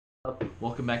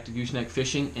Welcome back to Gooseneck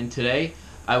Fishing, and today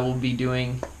I will be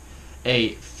doing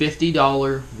a $50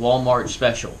 Walmart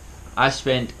special. I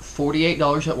spent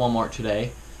 $48 at Walmart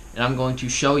today, and I'm going to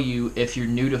show you, if you're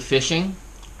new to fishing,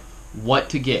 what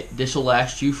to get. This will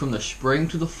last you from the spring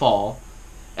to the fall.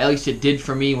 At least it did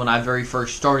for me when I very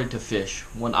first started to fish,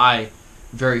 when I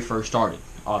very first started,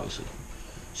 obviously.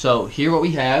 So here what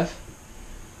we have,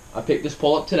 I picked this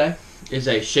pole up today, is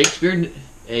a Shakespeare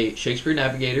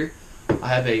Navigator. I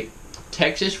have a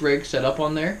Texas rig set up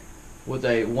on there with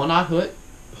a 1/0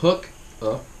 hook.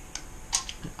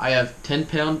 I have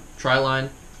 10-pound tri-line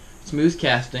smooth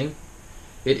casting.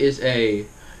 It is a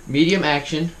medium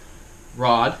action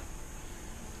rod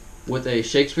with a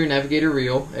Shakespeare Navigator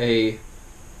reel, a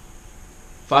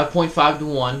 5.5 to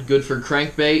 1, good for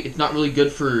crankbait. It's not really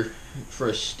good for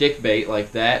a stick bait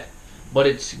like that, but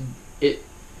it's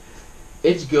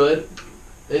good.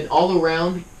 An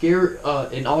all-around gear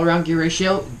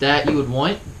ratio that you would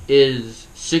want is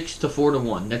 6 to 4 to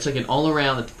 1. That's like an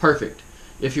all-around. That's perfect.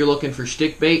 If you're looking for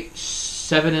stick bait,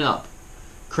 7 and up.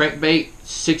 Crankbait,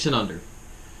 6 and under.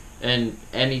 And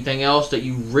anything else that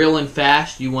you reel in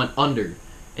fast, you want under.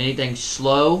 Anything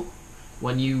slow,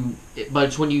 but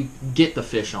it's when you get the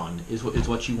fish on is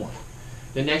what you want.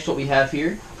 The next what we have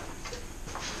here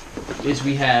is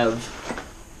we have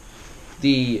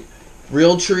the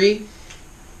Realtree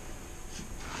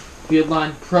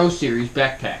Fieldline Pro Series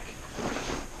backpack.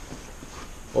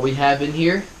 What we have in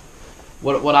here,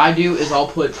 what I do is I'll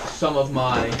put some of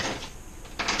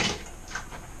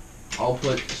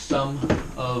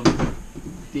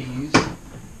these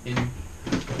in.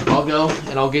 I'll go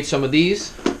and I'll get some of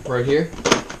these right here,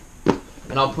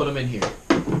 and I'll put them in here.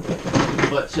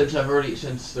 But since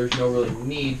there's no really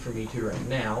need for me to right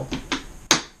now,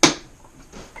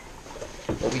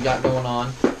 what we got going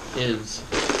on is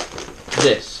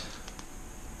this.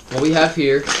 What we have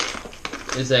here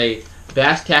is a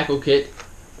bass tackle kit,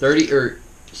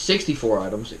 64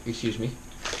 items, excuse me.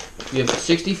 We have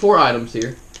 64 items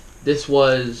here. This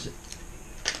was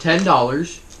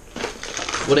 $10.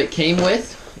 What it came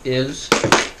with is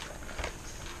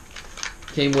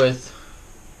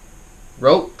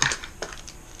rope,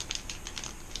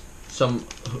 some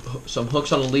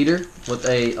hooks on a leader with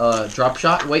a drop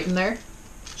shot weight in there,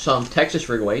 some Texas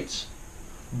rig weights,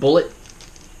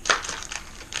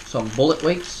 some bullet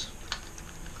weights.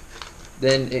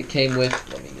 Then it came with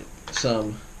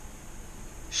some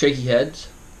shaky heads,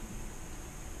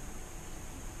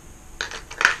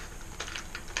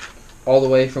 all the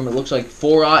way from, it looks like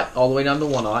 4/0 all the way down to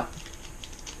 1/0.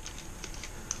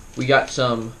 We got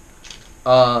some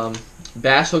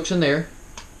bass hooks in there.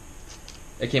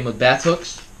 It came with bass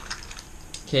hooks.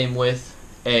 Came with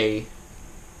a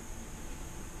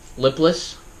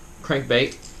lipless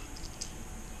crankbait.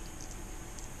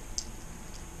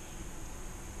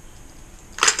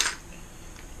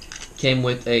 Came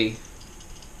with a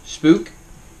spook.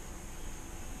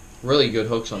 Really good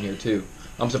hooks on here too.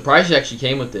 I'm surprised it actually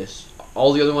came with this.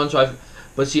 All the other ones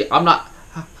but see, I'm not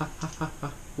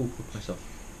myself.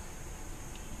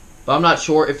 But I'm not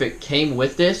sure if it came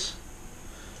with this,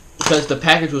 because the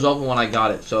package was open when I got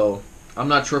it. So I'm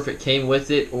not sure if it came with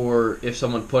it or if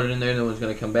someone put it in there and no one's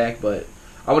gonna come back. But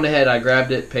I went ahead, I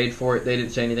grabbed it, paid for it. They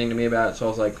didn't say anything to me about it, so I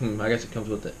was like, I guess it comes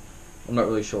with it. I'm not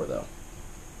really sure though.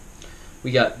 We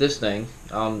got this thing.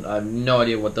 I have no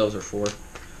idea what those are for.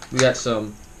 We got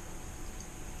some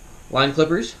line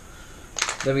clippers.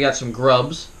 Then we got some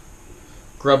grubs.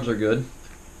 Grubs are good.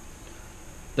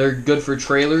 They're good for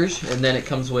trailers. And then it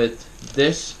comes with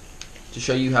this to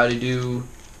show you how to do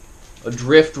a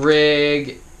drift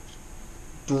rig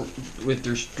with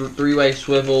their 3-way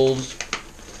swivels,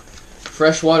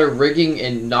 freshwater rigging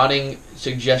and knotting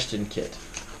suggestion kit.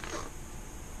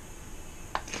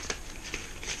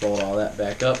 Fold all that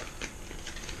back up.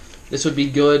 This would be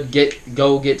good.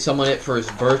 Go get someone it for his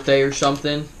birthday or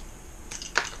something.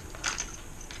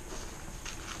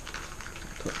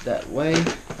 Put that away.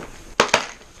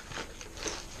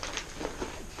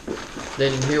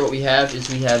 Then in here what we have is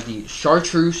the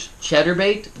chartreuse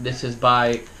chatterbait. This is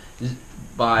by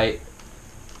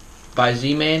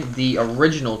Z-Man, the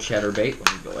original chatterbait.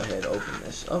 Let me go ahead and open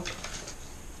this up.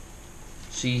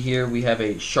 See here we have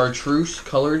a chartreuse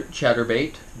colored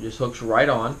chatterbait. Just hooks right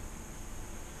on.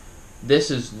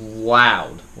 This is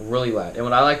loud, really loud. And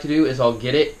what I like to do is I'll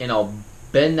get it and I'll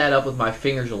bend that up with my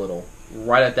fingers a little,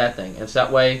 right at that thing. And so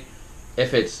that way,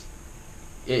 if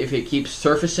it keeps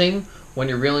surfacing when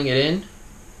you're reeling it in,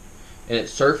 and it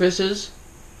surfaces,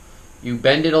 you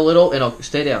bend it a little and it'll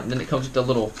stay down. And then it comes with the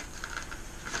little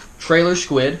trailer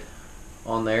squid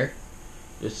on there.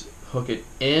 Just hook it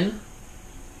in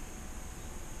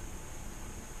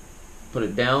put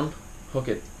it down, hook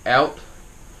it out.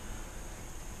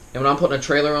 And when I'm putting a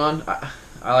trailer on,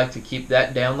 I like to keep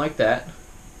that down like that,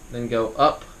 then go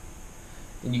up,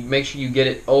 and you make sure you get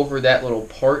it over that little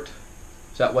part,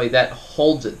 so that way that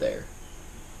holds it there.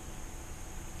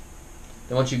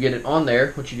 Then once you get it on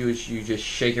there, what you do is you just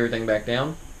shake everything back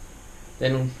down.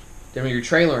 Then when you're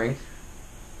trailering,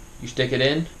 you stick it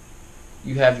in,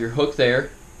 you have your hook there,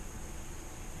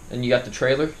 and you got the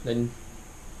trailer, then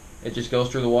it just goes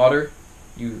through the water.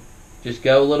 You just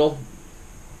go a little,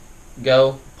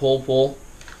 go, pull,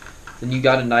 then you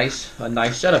got a nice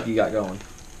setup you got going.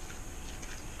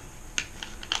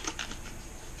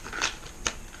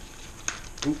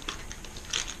 Oop.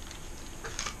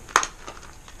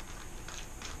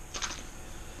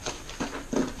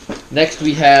 Next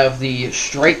we have the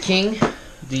Strike King,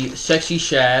 the Sexy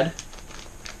Shad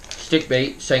stick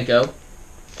bait Sanko.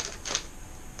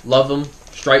 Love them.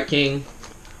 Strike King.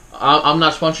 I'm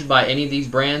not sponsored by any of these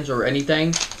brands or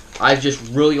anything. I just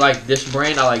really like this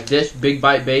brand. I like this, Big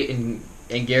Bite Bait and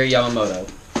Gary Yamamoto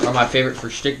are my favorite for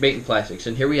stick bait and plastics.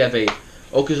 And here we have a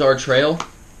Okazr Trail.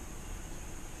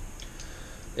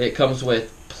 It comes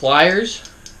with pliers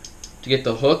to get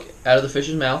the hook out of the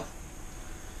fish's mouth.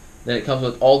 Then it comes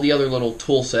with all the other little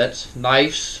tool sets,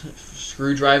 knives,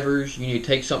 screwdrivers. You need to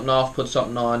take something off, put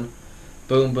something on.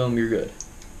 Boom, boom, you're good.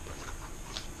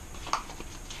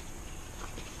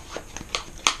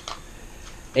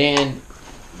 And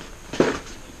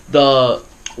the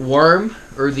worm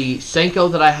or the Sanko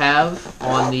that I have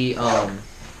on the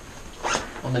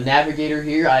Navigator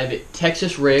here, I have it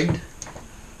Texas rigged.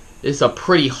 It's a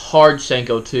pretty hard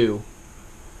Sanko too.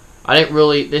 I didn't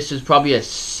really. This is probably a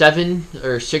 7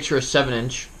 or 6 or a 7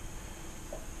 inch.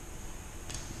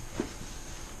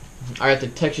 I got the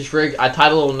Texas rig. I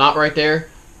tied a little knot right there,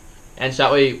 and so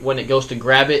that way when it goes to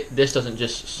grab it, this doesn't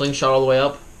just slingshot all the way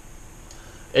up.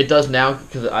 It does now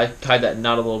because I tied that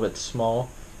knot a little bit small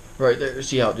right there.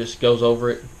 See how it just goes over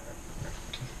it.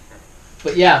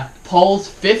 But yeah, poles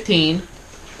 15,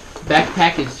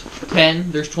 backpack is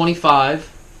 10. There's 25.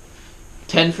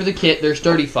 10 for the kit. There's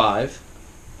 35.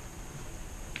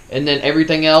 And then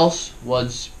everything else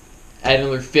was add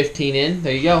another 15 in.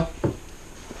 There you go.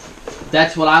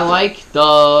 That's what I like.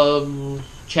 The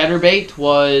chatterbait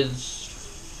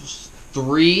was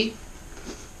 3.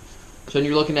 So then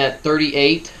you're looking at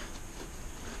 38.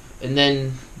 And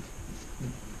then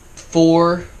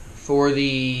 4 for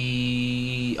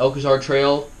the Okazr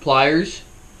Trail pliers.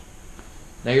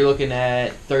 Now you're looking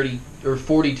at 30 or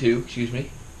 42, excuse me.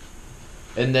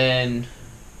 And then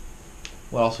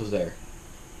what else was there?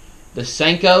 The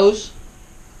Sankos,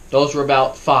 those were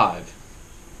about 5.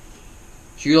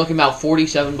 So you're looking about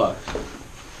 $47.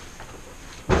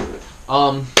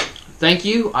 Thank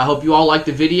you. I hope you all liked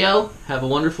the video. Have a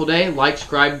wonderful day. Like,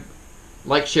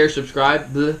 share,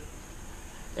 subscribe. Bleh.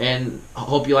 And I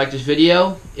hope you like this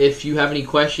video. If you have any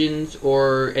questions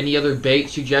or any other bait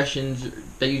suggestions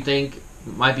that you think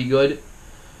might be good,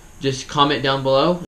 just comment down below